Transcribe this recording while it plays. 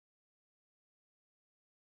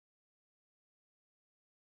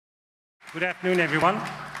Good afternoon, everyone.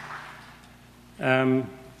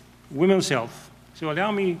 Women's health. So allow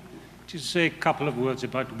me to say a couple of words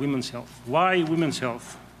about women's health. Why women's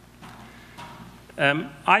health?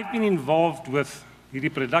 I've been involved with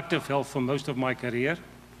reproductive health for most of my career.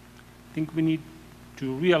 I think we need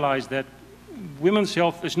to realize that women's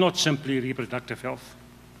health is not simply reproductive health.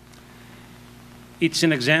 It's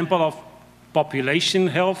an example of population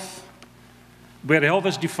health, where health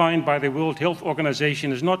is defined by the World Health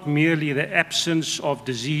Organization is not merely the absence of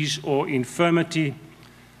disease or infirmity,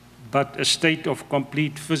 but a state of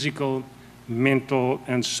complete physical, mental,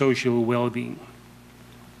 and social well-being.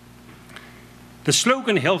 The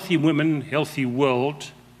slogan, "Healthy Women, Healthy World,"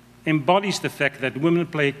 embodies the fact that women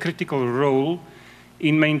play a critical role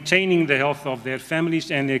in maintaining the health of their families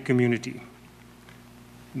and their community.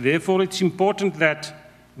 Therefore, it's important that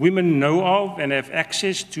women know of and have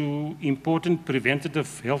access to important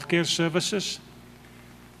preventative healthcare services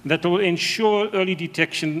that will ensure early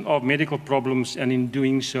detection of medical problems and in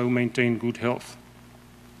doing so maintain good health.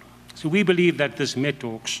 So we believe that this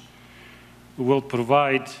MedTalks will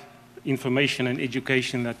provide information and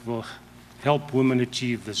education that will help women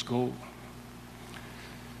achieve this goal.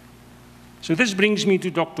 So this brings me to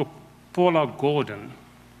Dr. Paula Gordon,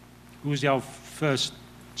 who is our first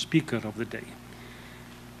speaker of the day.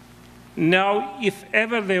 Now, if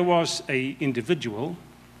ever there was an individual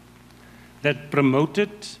that promoted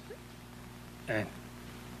and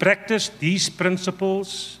practiced these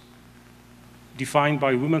principles defined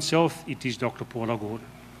by women's health, it is Dr. Paula Gordon.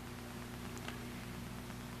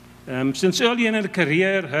 Since early in her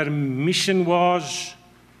career, her mission was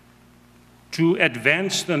to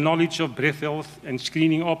advance the knowledge of breast health and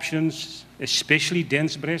screening options, especially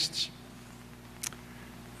dense breasts,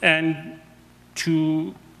 and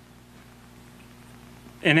to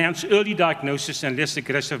enhance early diagnosis and less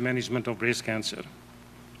aggressive management of breast cancer.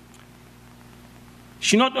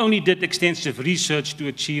 She not only did extensive research to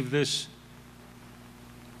achieve this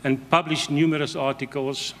and published numerous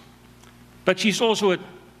articles, but she's also a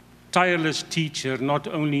tireless teacher, not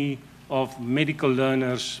only of medical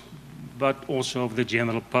learners, but also of the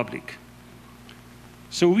general public.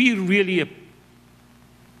 So we really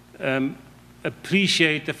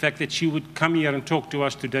appreciate the fact that she would come here and talk to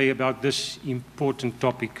us today about this important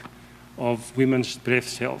topic of women's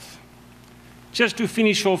breast health. Just to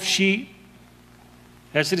finish off, she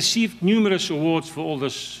has received numerous awards for all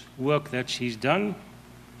this work that she's done.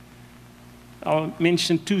 I'll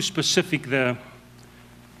mention two specific there.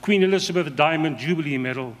 Queen Elizabeth Diamond Jubilee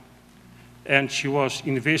Medal, and she was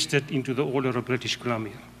invested into the Order of British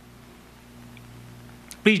Columbia.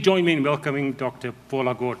 Please join me in welcoming Dr.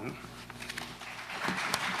 Paula Gordon.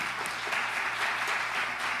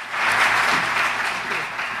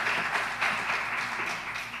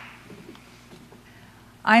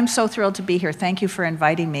 I'm so thrilled to be here. Thank you for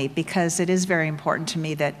inviting me, because it is very important to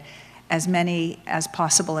me that as many as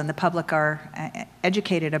possible in the public are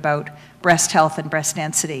educated about breast health and breast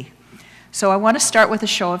density. So I want to start with a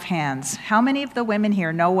show of hands. How many of the women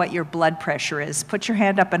here know what your blood pressure is? Put your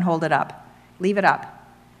hand up and hold it up. Leave it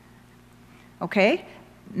up. Okay?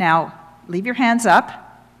 Now, leave your hands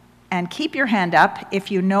up and keep your hand up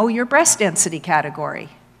if you know your breast density category.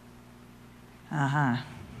 I'm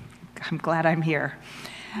glad I'm here.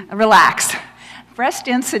 Relax. Breast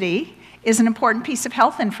density is an important piece of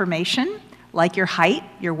health information, like your height,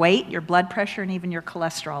 your weight, your blood pressure, and even your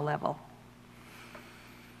cholesterol level.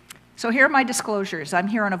 So here are my disclosures. I'm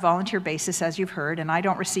here on a volunteer basis, as you've heard, and I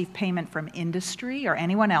don't receive payment from industry or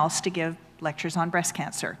anyone else to give lectures on breast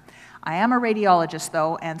cancer. I am a radiologist,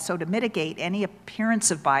 though, and so to mitigate any appearance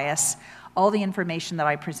of bias, all the information that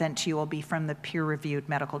I present to you will be from the peer-reviewed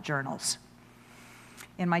medical journals.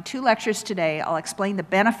 In my two lectures today, I'll explain the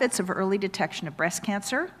benefits of early detection of breast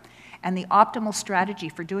cancer and the optimal strategy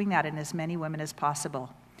for doing that in as many women as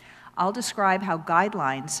possible. I'll describe how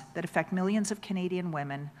guidelines that affect millions of Canadian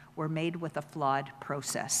women were made with a flawed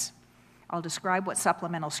process. I'll describe what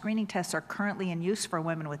supplemental screening tests are currently in use for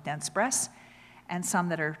women with dense breasts and some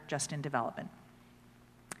that are just in development.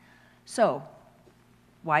 So,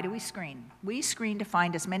 why do we screen? We screen to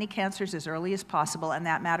find as many cancers as early as possible, and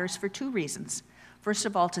that matters for two reasons. First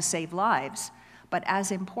of all, to save lives, but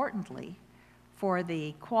as importantly, for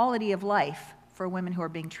the quality of life for women who are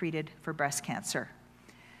being treated for breast cancer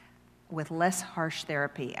with less harsh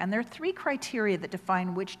therapy. And there are three criteria that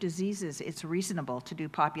define which diseases it's reasonable to do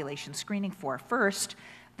population screening for. First,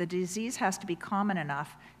 the disease has to be common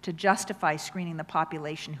enough to justify screening the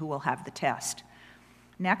population who will have the test.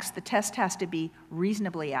 Next, the test has to be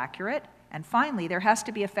reasonably accurate. And finally, there has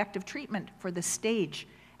to be effective treatment for the stage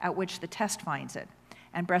at which the test finds it.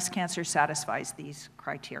 And breast cancer satisfies these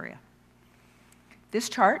criteria. This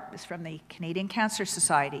chart is from the Canadian Cancer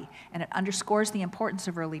Society, and it underscores the importance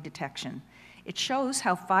of early detection. It shows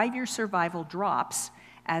how 5-year survival drops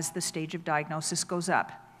as the stage of diagnosis goes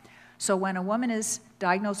up. So when a woman is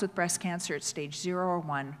diagnosed with breast cancer at stage 0 or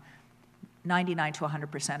 1, 99 to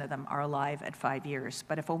 100% of them are alive at 5 years.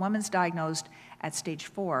 But if a woman's diagnosed at stage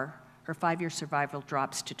 4, her 5-year survival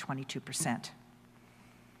drops to 22%.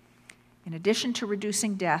 In addition to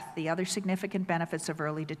reducing death, the other significant benefits of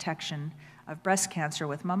early detection of breast cancer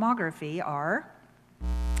with mammography are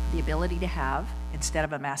the ability to have, instead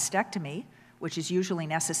of a mastectomy, which is usually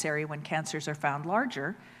necessary when cancers are found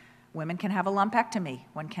larger, women can have a lumpectomy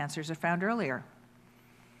when cancers are found earlier.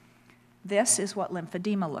 This is what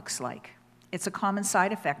lymphedema looks like. It's a common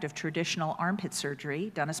side effect of traditional armpit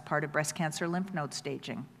surgery done as part of breast cancer lymph node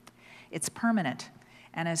staging. It's permanent,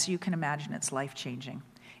 and as you can imagine, it's life-changing.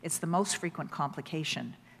 It's the most frequent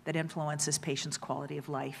complication that influences patients' quality of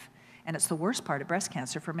life, and it's the worst part of breast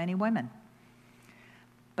cancer for many women.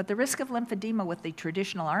 But the risk of lymphedema with the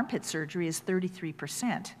traditional armpit surgery is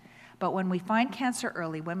 33%. But when we find cancer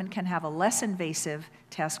early, women can have a less invasive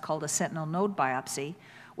test called a sentinel node biopsy,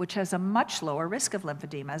 which has a much lower risk of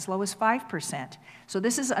lymphedema, as low as 5%. So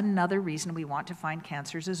this is another reason we want to find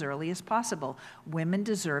cancers as early as possible. Women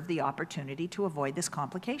deserve the opportunity to avoid this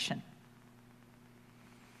complication.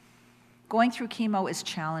 Going through chemo is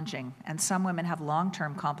challenging, and some women have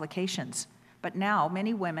long-term complications. But now,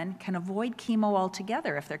 many women can avoid chemo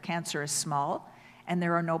altogether if their cancer is small and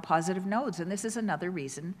there are no positive nodes, and this is another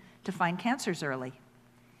reason to find cancers early.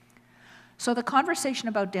 So the conversation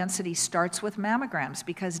about density starts with mammograms,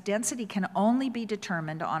 because density can only be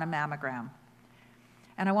determined on a mammogram.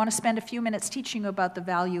 And I want to spend a few minutes teaching you about the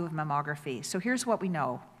value of mammography. So here's what we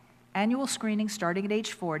know. Annual screening starting at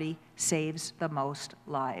age 40 saves the most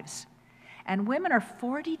lives. And women are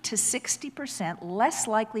 40 to 60% less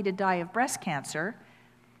likely to die of breast cancer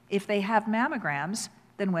if they have mammograms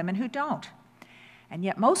than women who don't. And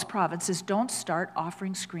yet most provinces don't start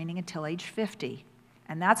offering screening until age 50.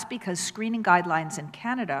 And that's because screening guidelines in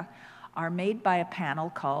Canada are made by a panel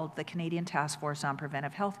called the Canadian Task Force on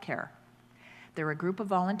Preventive Healthcare. They're a group of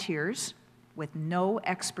volunteers with no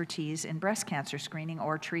expertise in breast cancer screening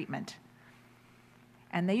or treatment.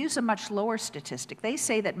 And they use a much lower statistic. They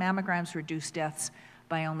say that mammograms reduce deaths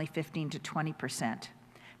by only 15 to 20%.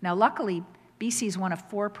 Now, luckily, BC is one of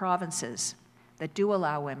 4 provinces that do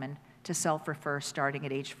allow women to self-refer starting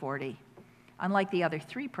at age 40. Unlike the other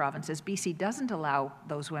 3 provinces, BC doesn't allow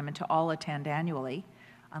those women to all attend annually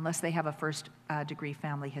unless they have a first-degree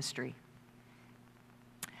family history.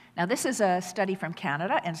 Now, this is a study from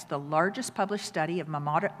Canada, and it's the largest published study of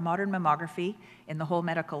modern mammography in the whole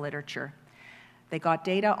medical literature. They got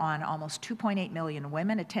data on almost 2.8 million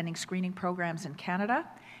women attending screening programs in Canada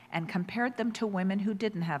and compared them to women who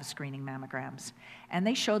didn't have screening mammograms. And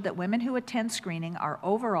they showed that women who attend screening are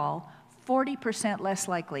overall 40% less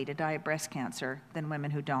likely to die of breast cancer than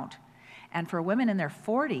women who don't. And for women in their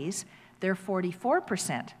 40s, they're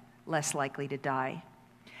 44% less likely to die.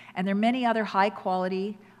 And there are many other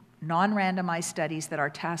high-quality, non-randomized studies that our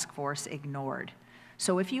task force ignored.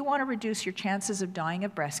 So if you want to reduce your chances of dying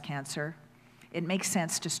of breast cancer, it makes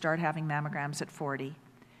sense to start having mammograms at 40.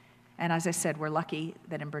 And as I said, we're lucky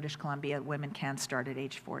that in British Columbia, women can start at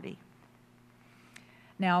age 40.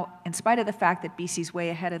 Now, in spite of the fact that BC's way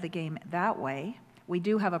ahead of the game that way, we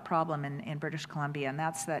do have a problem in British Columbia, and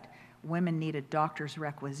that's that women need a doctor's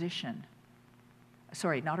requisition.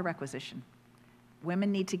 Sorry, not a requisition.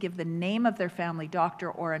 Women need to give the name of their family doctor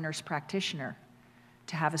or a nurse practitioner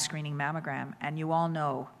to have a screening mammogram. And you all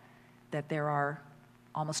know that there are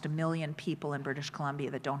almost 1 million people in British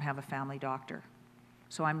Columbia that don't have a family doctor.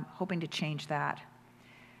 So I'm hoping to change that.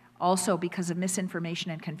 Also, because of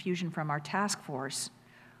misinformation and confusion from our task force,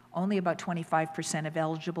 only about 25% of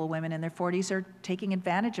eligible women in their 40s are taking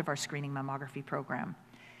advantage of our screening mammography program.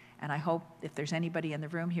 And I hope if there's anybody in the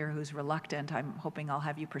room here who's reluctant, I'm hoping I'll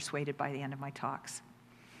have you persuaded by the end of my talks.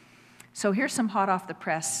 So here's some hot off the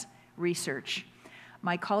press research.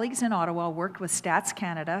 My colleagues in Ottawa worked with Stats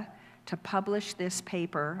Canada to publish this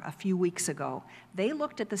paper a few weeks ago. They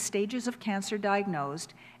looked at the stages of cancer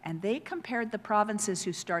diagnosed, and they compared the provinces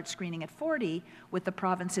who start screening at 40 with the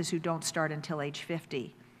provinces who don't start until age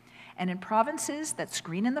 50. And in provinces that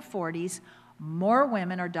screen in the 40s, more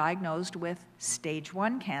women are diagnosed with stage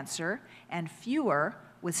 1 cancer and fewer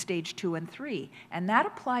with stage 2 and 3. And that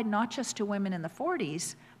applied not just to women in the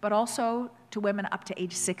 40s, but also to women up to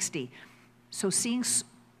age 60.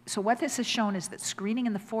 So what this has shown is that screening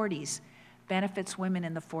in the 40s benefits women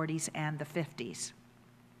in the 40s and the 50s.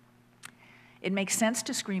 It makes sense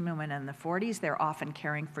to screen women in the 40s. They're often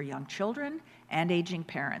caring for young children and aging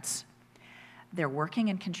parents. They're working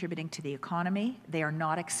and contributing to the economy. They are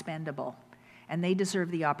not expendable, and they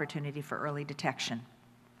deserve the opportunity for early detection.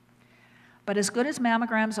 But as good as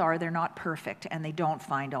mammograms are, they're not perfect, and they don't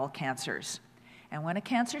find all cancers. And when a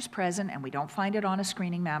cancer is present and we don't find it on a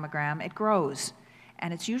screening mammogram, it grows.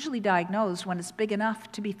 And it's usually diagnosed when it's big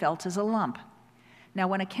enough to be felt as a lump. Now,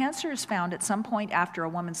 when a cancer is found at some point after a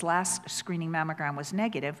woman's last screening mammogram was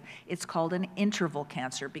negative, it's called an interval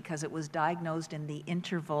cancer because it was diagnosed in the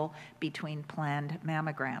interval between planned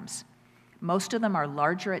mammograms. Most of them are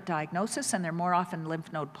larger at diagnosis, and they're more often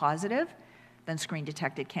lymph node positive than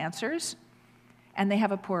screen-detected cancers, and they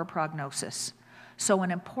have a poor prognosis. So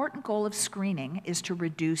an important goal of screening is to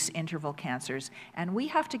reduce interval cancers, and we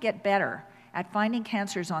have to get better at finding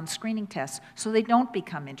cancers on screening tests so they don't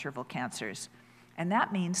become interval cancers. And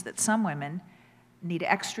that means that some women need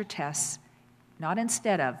extra tests, not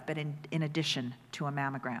instead of, but in addition to a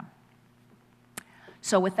mammogram.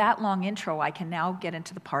 So with that long intro, I can now get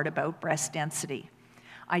into the part about breast density.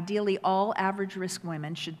 Ideally, all average-risk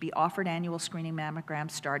women should be offered annual screening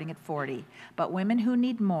mammograms starting at 40, but women who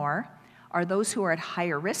need more are those who are at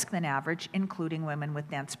higher risk than average, including women with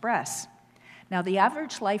dense breasts. Now, the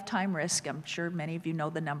average lifetime risk, I'm sure many of you know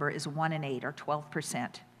the number, is 1 in 8, or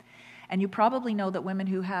 12%. And you probably know that women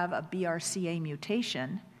who have a BRCA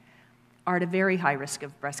mutation are at a very high risk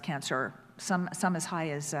of breast cancer, some as high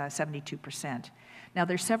as 72%. Now,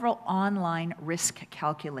 there's several online risk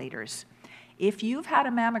calculators. If you've had a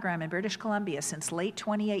mammogram in British Columbia since late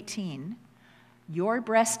 2018, your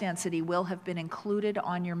breast density will have been included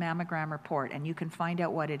on your mammogram report, and you can find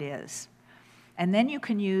out what it is. And then you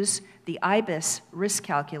can use the IBIS risk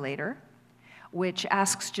calculator, which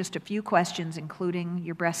asks just a few questions, including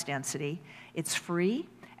your breast density. It's free,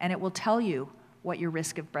 and it will tell you what your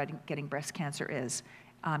risk of getting breast cancer is.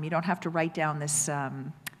 You don't have to write down this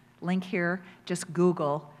link here. Just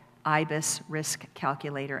Google IBIS risk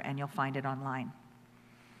calculator, and you'll find it online.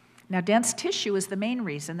 Now, dense tissue is the main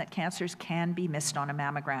reason that cancers can be missed on a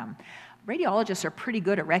mammogram. Radiologists are pretty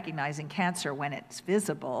good at recognizing cancer when it's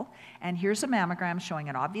visible, and here's a mammogram showing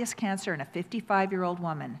an obvious cancer in a 55-year-old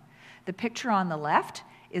woman. The picture on the left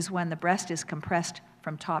is when the breast is compressed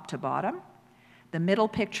from top to bottom. The middle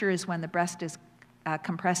picture is when the breast is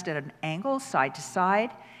compressed at an angle, side to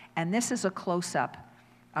side, and this is a close-up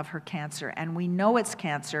of her cancer. And we know it's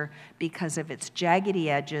cancer because of its jaggedy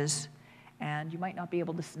edges, and you might not be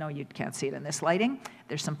able to, no, you can't see it in this lighting.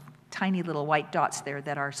 There's some tiny little white dots there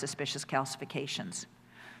that are suspicious calcifications.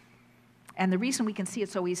 And the reason we can see it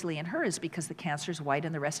so easily in her is because the cancer is white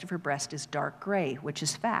and the rest of her breast is dark gray, which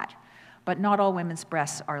is fat. But not all women's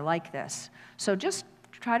breasts are like this. So just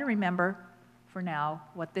try to remember, for now,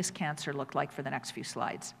 what this cancer looked like for the next few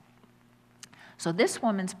slides. So this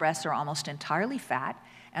woman's breasts are almost entirely fat,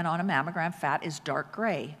 and on a mammogram, fat is dark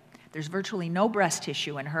gray. There's virtually no breast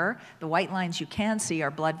tissue in her. The white lines you can see are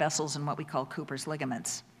blood vessels and what we call Cooper's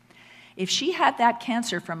ligaments. If she had that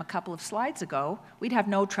cancer from a couple of slides ago, we'd have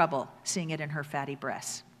no trouble seeing it in her fatty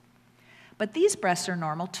breasts. But these breasts are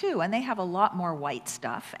normal too, and they have a lot more white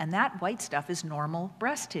stuff, and that white stuff is normal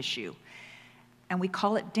breast tissue. And we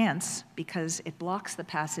call it dense because it blocks the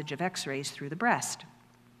passage of X-rays through the breast.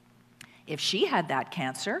 If she had that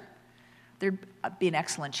cancer, there'd be an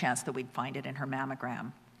excellent chance that we'd find it in her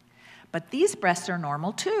mammogram. But these breasts are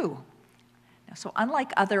normal too. So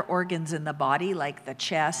unlike other organs in the body, like the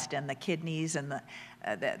chest and the kidneys and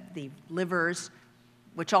the livers,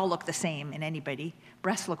 which all look the same in anybody,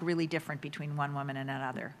 breasts look really different between one woman and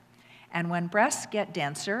another. And when breasts get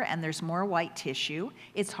denser and there's more white tissue,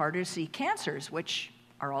 it's harder to see cancers, which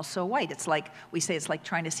are also white. It's like, we say it's like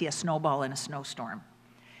trying to see a snowball in a snowstorm.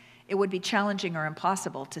 It would be challenging or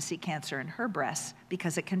impossible to see cancer in her breasts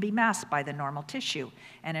because it can be masked by the normal tissue.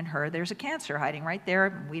 And in her, there's a cancer hiding right there,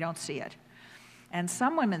 and we don't see it. And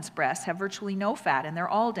some women's breasts have virtually no fat, and they're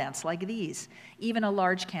all dense, like these. Even a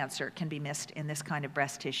large cancer can be missed in this kind of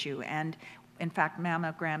breast tissue. And in fact,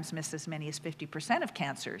 mammograms miss as many as 50% of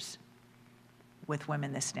cancers with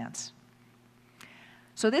women this dense.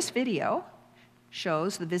 So this video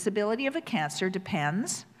shows the visibility of a cancer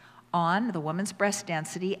depends on the woman's breast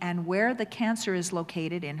density and where the cancer is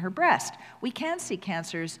located in her breast. We can see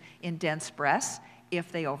cancers in dense breasts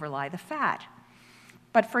if they overlie the fat.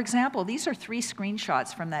 But for example, these are 3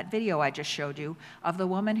 screenshots from that video I just showed you of the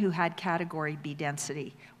woman who had category B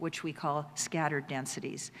density, which we call scattered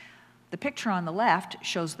densities. The picture on the left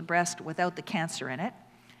shows the breast without the cancer in it.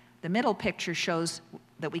 The middle picture shows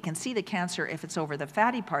that we can see the cancer if it's over the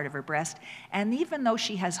fatty part of her breast. And even though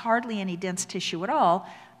she has hardly any dense tissue at all,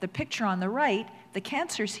 the picture on the right, the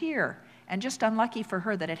cancer's here. And just unlucky for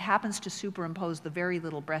her that it happens to superimpose the very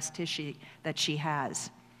little breast tissue that she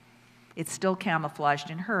has. It's still camouflaged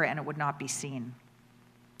in her and it would not be seen.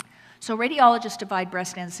 So radiologists divide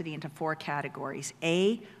breast density into 4 categories,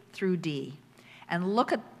 A through D. And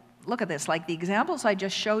look at this, like the examples I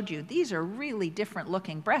just showed you, these are really different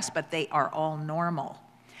looking breasts, but they are all normal.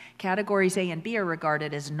 Categories A and B are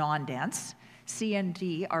regarded as non-dense, C and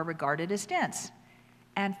D are regarded as dense.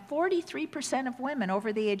 And 43% of women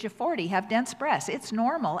over the age of 40 have dense breasts. It's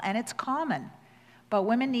normal and it's common. But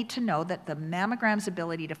women need to know that the mammogram's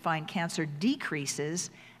ability to find cancer decreases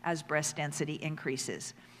as breast density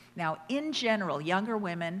increases. Now, in general, younger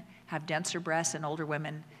women have denser breasts and older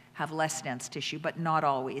women have less dense tissue, but not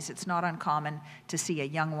always. It's not uncommon to see a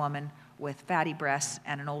young woman with fatty breasts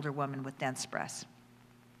and an older woman with dense breasts.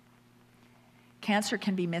 Cancer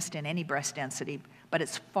can be missed in any breast density, but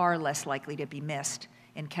it's far less likely to be missed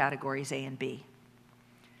in categories A and B.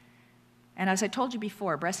 And as I told you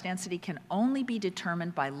before, breast density can only be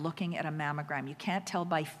determined by looking at a mammogram. You can't tell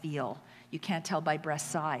by feel. You can't tell by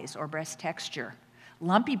breast size or breast texture.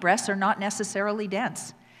 Lumpy breasts are not necessarily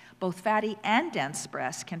dense. Both fatty and dense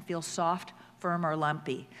breasts can feel soft, firm, or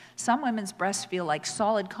lumpy. Some women's breasts feel like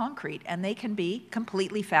solid concrete, and they can be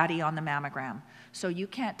completely fatty on the mammogram. So you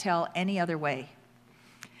can't tell any other way.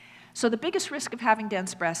 So the biggest risk of having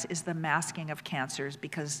dense breasts is the masking of cancers,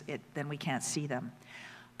 because then we can't see them.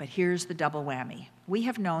 But here's the double whammy. We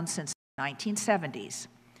have known since the 1970s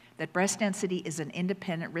that breast density is an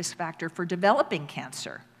independent risk factor for developing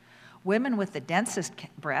cancer. Women with the densest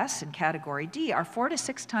breasts in category D are 4 to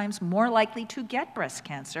 6 times more likely to get breast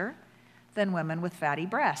cancer than women with fatty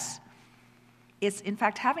breasts. In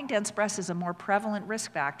fact, having dense breasts is a more prevalent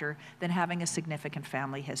risk factor than having a significant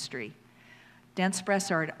family history. Dense breasts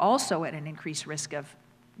are also at an increased risk of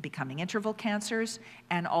becoming interval cancers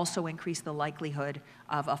and also increase the likelihood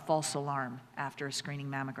of a false alarm after a screening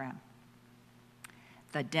mammogram.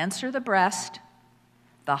 The denser the breast,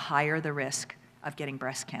 the higher the risk of getting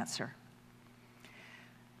breast cancer.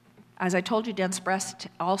 As I told you, dense breasts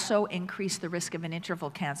also increase the risk of an interval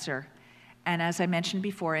cancer. And as I mentioned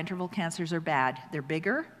before, interval cancers are bad. They're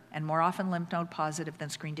bigger and more often lymph node positive than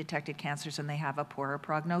screen-detected cancers, and they have a poorer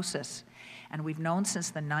prognosis. And we've known since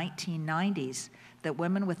the 1990s that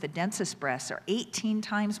women with the densest breasts are 18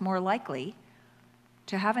 times more likely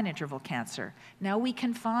to have an interval cancer. Now we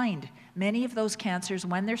can find many of those cancers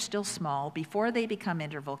when they're still small, before they become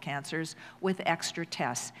interval cancers, with extra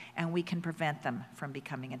tests, and we can prevent them from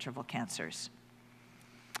becoming interval cancers.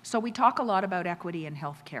 So we talk a lot about equity in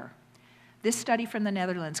healthcare. This study from the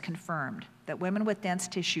Netherlands confirmed that women with dense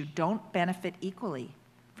tissue don't benefit equally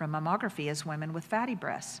from mammography as women with fatty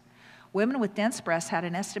breasts. Women with dense breasts had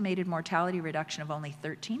an estimated mortality reduction of only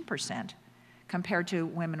 13% compared to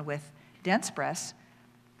women with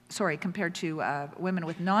women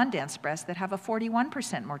with non-dense breasts that have a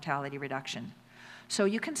 41% mortality reduction. So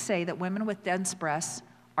you can say that women with dense breasts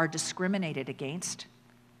are discriminated against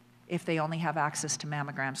if they only have access to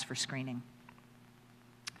mammograms for screening.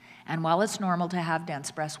 And while it's normal to have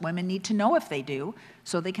dense breasts, women need to know if they do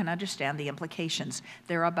so they can understand the implications.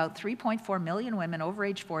 There are about 3.4 million women over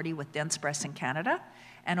age 40 with dense breasts in Canada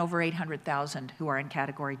and over 800,000 who are in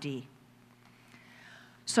category D.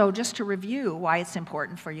 So just to review why it's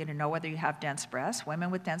important for you to know whether you have dense breasts,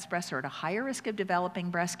 women with dense breasts are at a higher risk of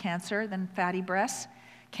developing breast cancer than fatty breasts.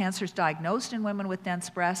 Cancers diagnosed in women with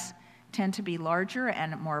dense breasts tend to be larger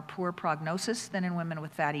and more poor prognosis than in women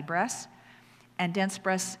with fatty breasts. And dense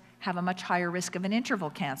breasts have a much higher risk of an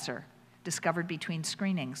interval cancer discovered between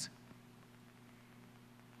screenings.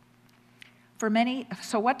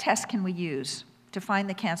 So what tests can we use to find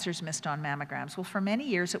the cancers missed on mammograms? Well, for many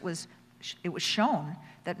years it was shown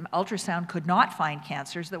that ultrasound could not find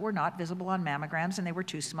cancers that were not visible on mammograms and they were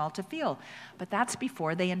too small to feel. But that's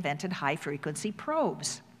before they invented high-frequency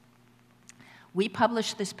probes. We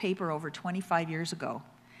published this paper over 25 years ago,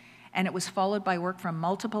 and it was followed by work from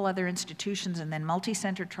multiple other institutions and then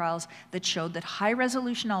multi-center trials that showed that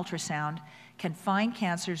high-resolution ultrasound can find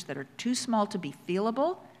cancers that are too small to be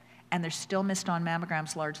feelable, and they're still missed on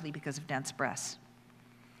mammograms largely because of dense breasts.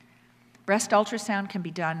 Breast ultrasound can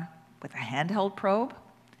be done with a handheld probe,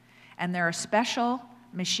 and there are special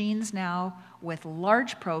machines now with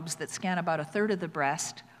large probes that scan about a third of the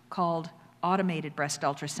breast called automated breast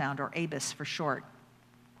ultrasound, or ABUS for short.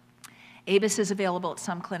 ABUS is available at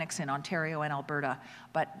some clinics in Ontario and Alberta,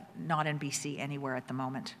 but not in BC anywhere at the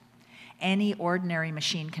moment. Any ordinary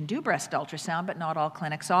machine can do breast ultrasound, but not all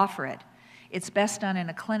clinics offer it. It's best done in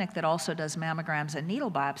a clinic that also does mammograms and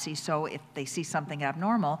needle biopsies, so if they see something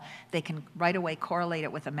abnormal, they can right away correlate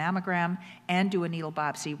it with a mammogram and do a needle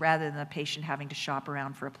biopsy rather than the patient having to shop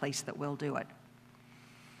around for a place that will do it.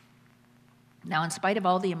 Now, in spite of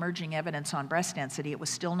all the emerging evidence on breast density, it was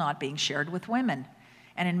still not being shared with women,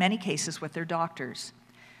 and in many cases with their doctors.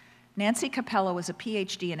 Nancy Capello was a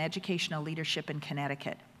PhD in educational leadership in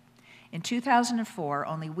Connecticut. In 2004,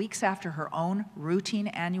 only weeks after her own routine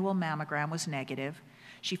annual mammogram was negative,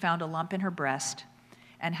 she found a lump in her breast,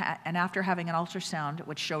 and after having an ultrasound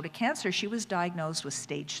which showed a cancer, she was diagnosed with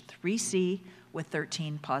stage 3C with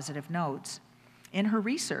 13 positive nodes. In her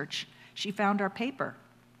research, she found our paper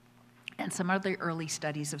and some other early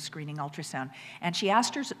studies of screening ultrasound, and she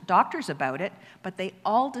asked her doctors about it, but they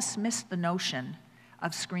all dismissed the notion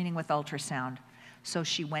of screening with ultrasound, so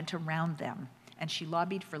she went around them, and she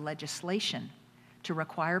lobbied for legislation to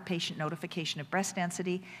require patient notification of breast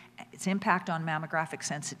density, its impact on mammographic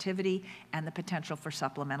sensitivity, and the potential for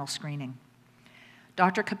supplemental screening.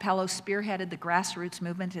 Dr. Capello spearheaded the grassroots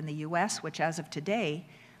movement in the US, which as of today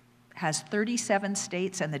has 37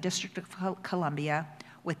 states and the District of Columbia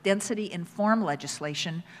with density-informed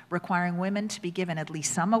legislation requiring women to be given at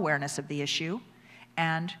least some awareness of the issue,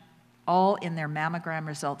 and all in their mammogram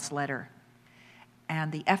results letter.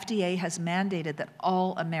 And the FDA has mandated that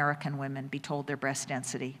all American women be told their breast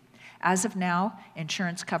density. As of now,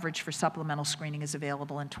 insurance coverage for supplemental screening is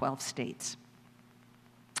available in 12 states.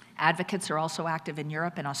 Advocates are also active in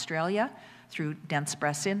Europe and Australia through Dense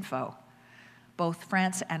Breast Info. Both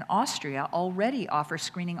France and Austria already offer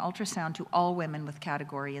screening ultrasound to all women with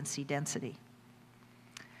category and C density.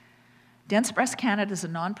 Dense Breast Canada is a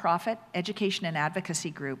nonprofit education and advocacy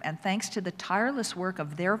group, and thanks to the tireless work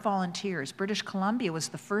of their volunteers, British Columbia was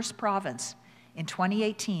the first province in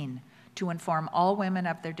 2018 to inform all women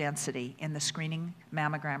of their density in the screening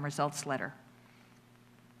mammogram results letter.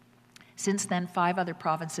 Since then, 5 other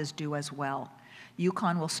provinces do as well.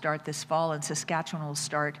 Yukon will start this fall, and Saskatchewan will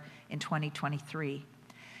start in 2023.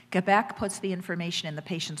 Quebec puts the information in the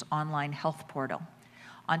patient's online health portal.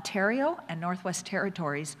 Ontario and Northwest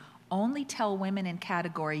Territories only tell women in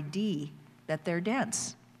category D that they're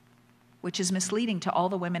dense, which is misleading to all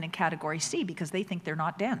the women in category C because they think they're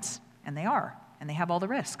not dense, and they are, and they have all the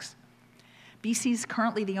risks. BC is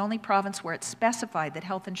currently the only province where it's specified that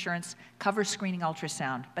health insurance covers screening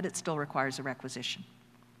ultrasound, but it still requires a requisition.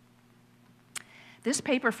 This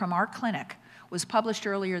paper from our clinic was published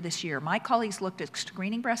earlier this year. My colleagues looked at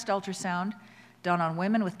screening breast ultrasound done on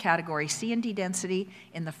women with category C and D density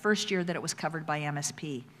in the first year that it was covered by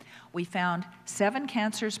MSP. We found 7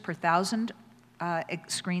 cancers per 1,000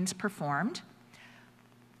 screens performed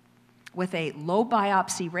with a low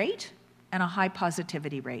biopsy rate and a high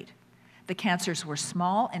positivity rate. The cancers were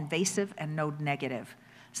small, invasive, and node negative.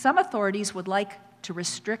 Some authorities would like to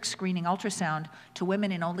restrict screening ultrasound to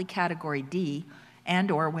women in only category D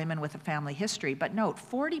and/or women with a family history. But note,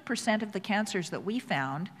 40% of the cancers that we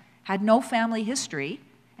found had no family history,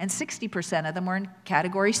 and 60% of them were in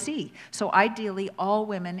category C. So ideally, all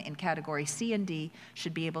women in category C and D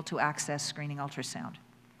should be able to access screening ultrasound.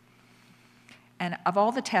 And of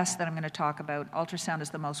all the tests that I'm going to talk about, ultrasound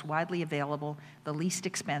is the most widely available, the least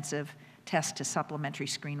expensive test to supplementary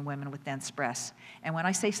screen women with dense breasts. And when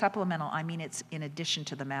I say supplemental, I mean it's in addition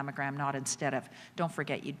to the mammogram, not instead of. Don't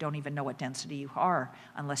forget, you don't even know what density you are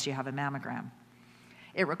unless you have a mammogram.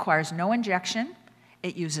 It requires no injection.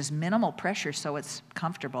 It uses minimal pressure, so it's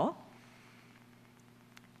comfortable.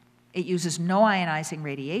 It uses no ionizing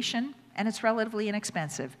radiation, and it's relatively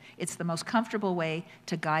inexpensive. It's the most comfortable way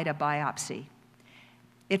to guide a biopsy.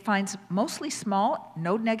 It finds mostly small,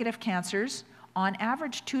 node-negative cancers, on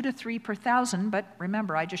average 2 to 3 per 1,000, but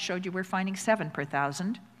remember, I just showed you we're finding 7 per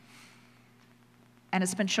 1,000. And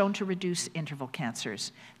it's been shown to reduce interval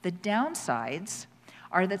cancers. The downsides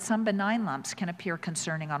are that some benign lumps can appear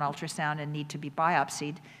concerning on ultrasound and need to be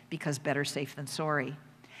biopsied because better safe than sorry.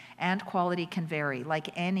 And quality can vary. Like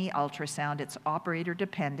any ultrasound, it's operator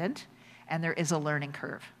dependent, and there is a learning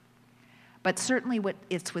curve. But certainly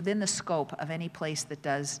it's within the scope of any place that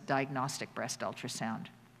does diagnostic breast ultrasound.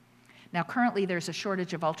 Now, currently there's a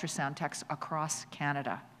shortage of ultrasound techs across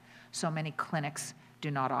Canada, so many clinics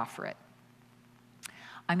do not offer it.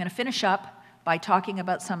 I'm going to finish up by talking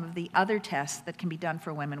about some of the other tests that can be done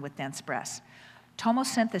for women with dense breasts.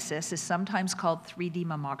 Tomosynthesis is sometimes called 3D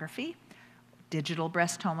mammography, digital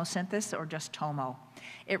breast tomosynthesis, or just TOMO.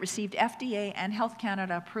 It received FDA and Health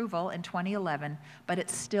Canada approval in 2011, but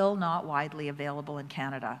it's still not widely available in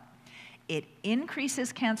Canada. It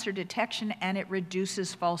increases cancer detection and it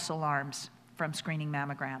reduces false alarms from screening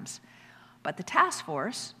mammograms. But the task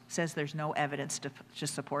force says there's no evidence to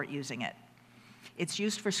support using it. It's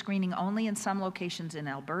used for screening only in some locations in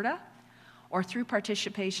Alberta or through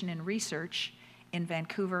participation in research in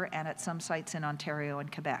Vancouver and at some sites in Ontario and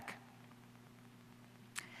Quebec.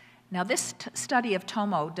 Now, this study of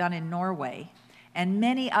TOMO done in Norway and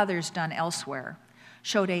many others done elsewhere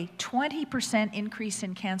showed a 20% increase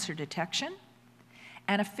in cancer detection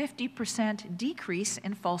and a 50% decrease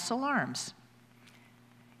in false alarms.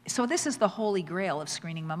 So this is the holy grail of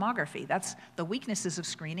screening mammography. That's the weaknesses of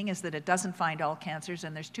screening, is that it doesn't find all cancers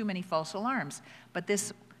and there's too many false alarms. But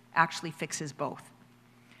this actually fixes both.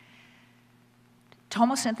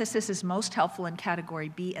 Tomosynthesis is most helpful in category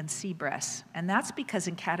B and C breasts, and that's because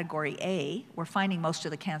in category A, we're finding most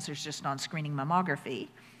of the cancers just on screening mammography,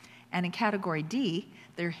 and in category D,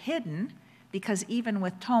 they're hidden because even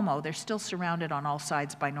with TOMO, they're still surrounded on all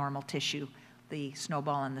sides by normal tissue, the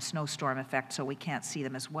snowball and the snowstorm effect, so we can't see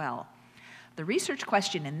them as well. The research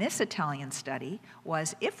question in this Italian study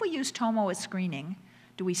was, if we use TOMO as screening,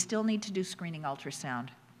 do we still need to do screening ultrasound?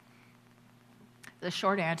 The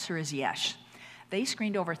short answer is yes. They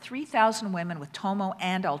screened over 3,000 women with TOMO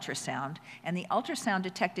and ultrasound, and the ultrasound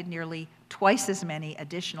detected nearly twice as many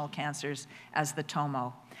additional cancers as the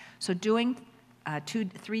TOMO. So doing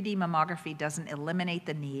 3D mammography doesn't eliminate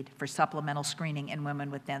the need for supplemental screening in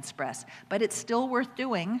women with dense breasts, but it's still worth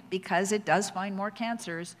doing because it does find more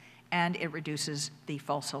cancers and it reduces the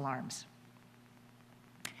false alarms.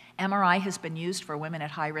 MRI has been used for women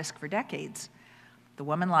at high risk for decades. The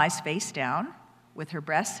woman lies face down with her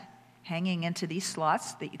breasts hanging into these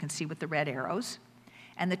slots that you can see with the red arrows,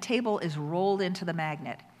 and the table is rolled into the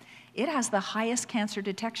magnet. It has the highest cancer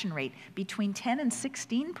detection rate, between 10 and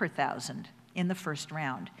 16 per thousand in the first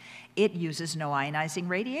round. It uses no ionizing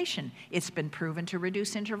radiation. It's been proven to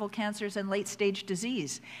reduce interval cancers and late-stage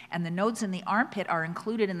disease, and the nodes in the armpit are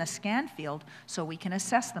included in the scan field so we can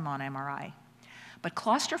assess them on MRI. But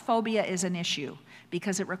claustrophobia is an issue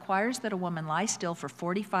because it requires that a woman lie still for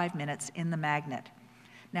 45 minutes in the magnet.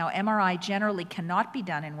 Now, MRI generally cannot be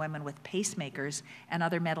done in women with pacemakers and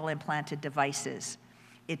other metal implanted devices.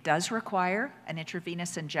 It does require an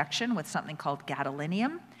intravenous injection with something called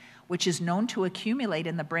gadolinium, which is known to accumulate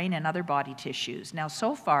in the brain and other body tissues. Now,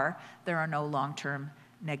 so far, there are no long-term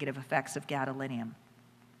negative effects of gadolinium.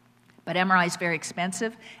 But MRI is very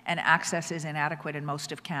expensive, and access is inadequate in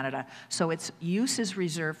most of Canada, so its use is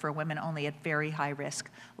reserved for women only at very high risk,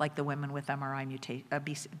 like the women with BRCA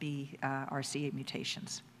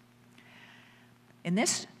mutations. In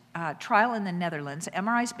this trial in the Netherlands,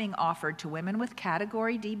 MRI is being offered to women with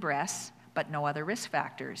category D breasts, but no other risk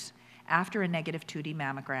factors, after a negative 2D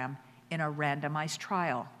mammogram in a randomized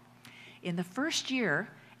trial. In the first year,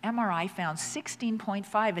 MRI found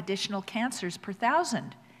 16.5 additional cancers per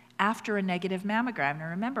thousand after a negative mammogram. Now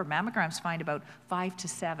remember, mammograms find about 5 to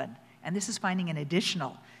 7, and this is finding an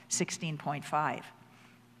additional 16.5.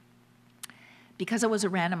 Because it was a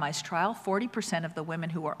randomized trial, 40% of the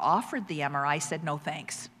women who were offered the MRI said no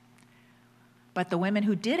thanks. But the women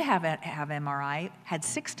who did have MRI had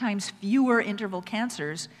 6 times fewer interval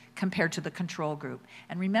cancers compared to the control group.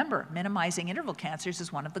 And remember, minimizing interval cancers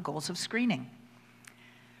is one of the goals of screening.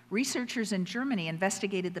 Researchers in Germany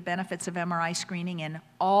investigated the benefits of MRI screening in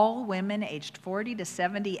all women aged 40 to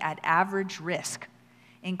 70 at average risk,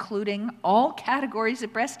 including all categories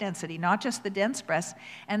of breast density, not just the dense breasts,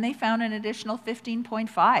 and they found an additional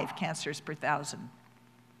 15.5 cancers per thousand.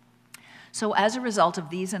 So as a result of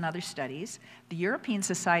these and other studies, the European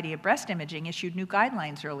Society of Breast Imaging issued new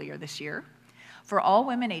guidelines earlier this year. For all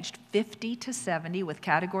women aged 50 to 70 with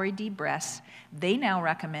category D breasts, they now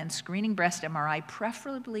recommend screening breast MRI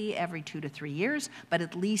preferably every 2 to 3 years, but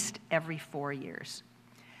at least every 4 years.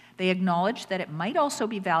 They acknowledge that it might also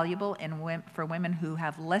be valuable for women who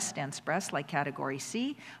have less dense breasts, like category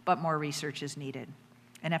C, but more research is needed.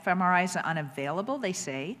 And if MRI is unavailable, they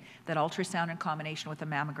say that ultrasound in combination with a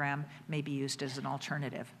mammogram may be used as an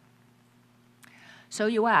alternative. So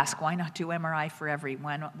you ask, why not do MRI for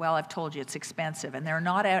everyone? Well, I've told you it's expensive, and there are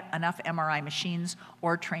not enough MRI machines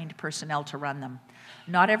or trained personnel to run them.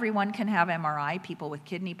 Not everyone can have MRI, people with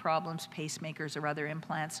kidney problems, pacemakers, or other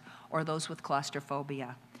implants, or those with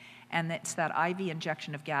claustrophobia. And it's that IV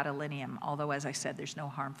injection of gadolinium, although, as I said, there's no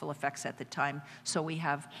harmful effects at the time, so we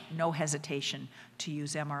have no hesitation to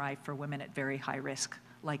use MRI for women at very high risk,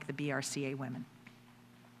 like the BRCA women.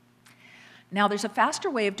 Now, there's a faster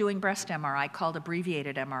way of doing breast MRI called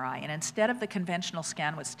abbreviated MRI, and instead of the conventional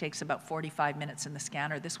scan, which takes about 45 minutes in the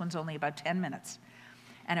scanner, this one's only about 10 minutes.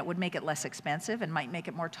 And it would make it less expensive and might make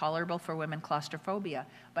it more tolerable for women with claustrophobia,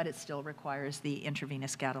 but it still requires the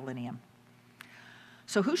intravenous gadolinium.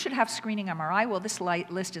 So who should have screening MRI? Well, this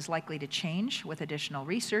list is likely to change with additional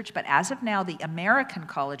research, but as of now, the American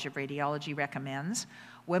College of Radiology recommends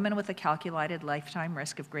women with a calculated lifetime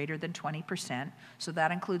risk of greater than 20%, so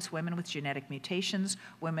that includes women with genetic mutations,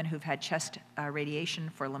 women who've had chest radiation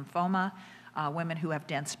for lymphoma, women who have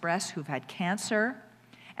dense breasts, who've had cancer,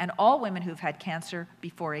 and all women who've had cancer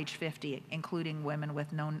before age 50, including women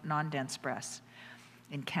with non-dense breasts.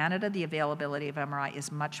 In Canada, the availability of MRI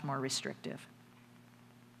is much more restrictive.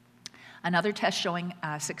 Another test showing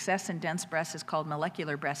success in dense breasts is called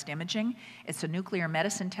molecular breast imaging. It's a nuclear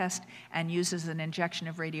medicine test and uses an injection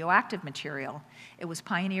of radioactive material. It was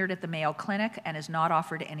pioneered at the Mayo Clinic and is not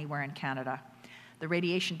offered anywhere in Canada. The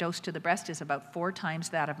radiation dose to the breast is about 4 times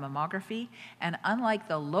that of mammography, and unlike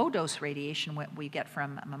the low-dose radiation we get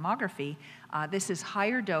from mammography, this is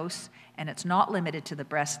higher dose, and it's not limited to the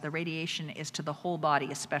breast. The radiation is to the whole body,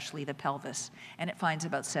 especially the pelvis, and it finds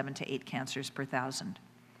about 7 to 8 cancers per 1,000.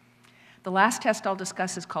 The last test I'll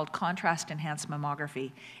discuss is called contrast-enhanced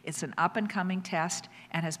mammography. It's an up-and-coming test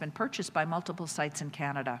and has been purchased by multiple sites in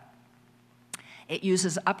Canada. It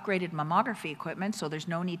uses upgraded mammography equipment, so there's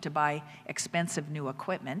no need to buy expensive new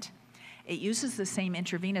equipment. It uses the same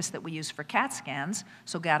intravenous that we use for CAT scans,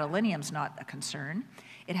 so gadolinium's not a concern.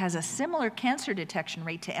 It has a similar cancer detection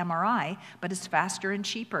rate to MRI, but it's faster and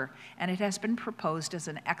cheaper, and it has been proposed as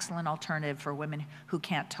an excellent alternative for women who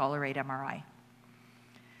can't tolerate MRI.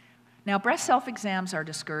 Now, breast self-exams are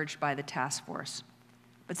discouraged by the task force,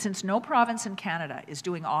 but since no province in Canada is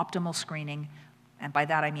doing optimal screening, and by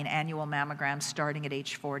that I mean annual mammograms starting at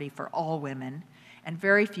age 40 for all women, and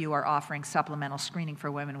very few are offering supplemental screening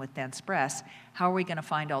for women with dense breasts, how are we going to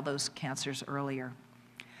find all those cancers earlier?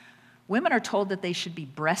 Women are told that they should be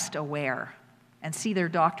breast aware and see their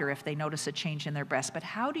doctor if they notice a change in their breast, but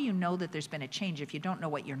how do you know that there's been a change if you don't know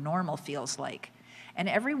what your normal feels like? And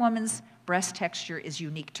every woman's breast texture is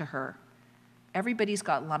unique to her. Everybody's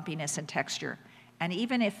got lumpiness and texture. And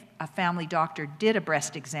even if a family doctor did a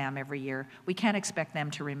breast exam every year, we can't expect them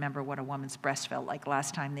to remember what a woman's breast felt like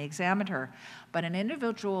last time they examined her. But an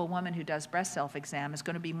individual woman who does breast self-exam is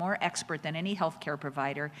going to be more expert than any healthcare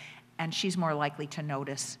provider, and she's more likely to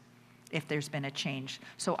notice if there's been a change.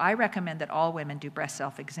 So I recommend that all women do breast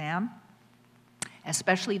self-exam,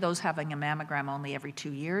 especially those having a mammogram only every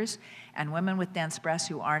 2 years, and women with dense breasts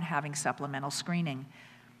who aren't having supplemental screening.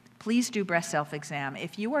 Please do breast self-exam.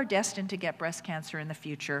 If you are destined to get breast cancer in the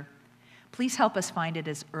future, please help us find it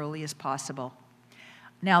as early as possible.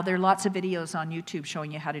 Now, there are lots of videos on YouTube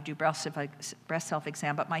showing you how to do breast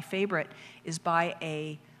self-exam, but my favorite is by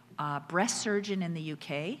a breast surgeon in the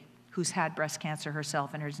UK who's had breast cancer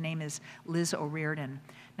herself, and her name is Liz O'Riordan.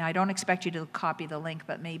 Now, I don't expect you to copy the link,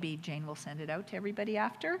 but maybe Jane will send it out to everybody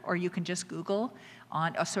after, or you can just Google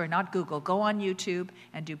on, not Google, go on YouTube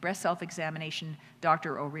and do breast self-examination,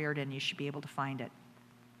 Dr. O'Riordan, you should be able to find it.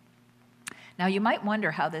 Now, you might wonder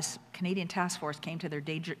how this Canadian task force came to their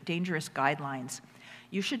dangerous guidelines.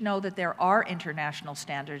 You should know that there are international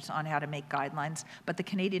standards on how to make guidelines, but the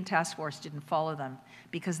Canadian task force didn't follow them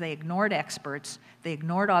because they ignored experts, they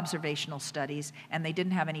ignored observational studies, and they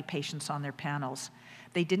didn't have any patients on their panels.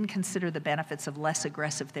 They didn't consider the benefits of less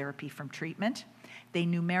aggressive therapy from treatment. They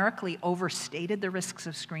numerically overstated the risks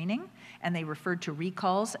of screening, and they referred to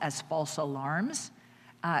recalls as false alarms,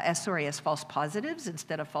 as false positives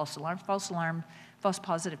instead of false alarms. False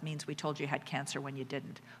positive means we told you had cancer when you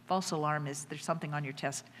didn't. False alarm is there's something on your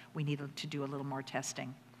test, we need to do a little more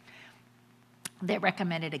testing. They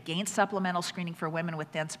recommended against supplemental screening for women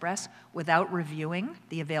with dense breasts without reviewing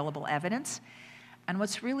the available evidence. And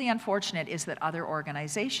what's really unfortunate is that other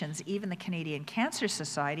organizations, even the Canadian Cancer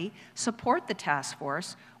Society, support the task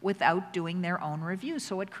force without doing their own review.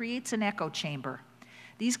 So it creates an echo chamber.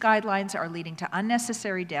 These guidelines are leading to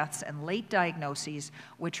unnecessary deaths and late diagnoses,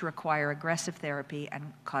 which require aggressive therapy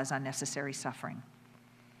and cause unnecessary suffering.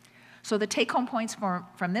 So the take-home points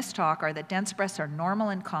from this talk are that dense breasts are normal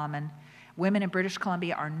and common. Women in British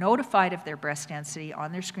Columbia are notified of their breast density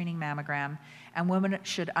on their screening mammogram, and women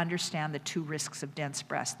should understand the 2 risks of dense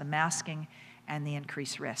breasts, the masking and the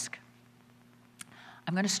increased risk.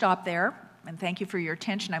 I'm going to stop there, and thank you for your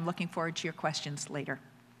attention. I'm looking forward to your questions later.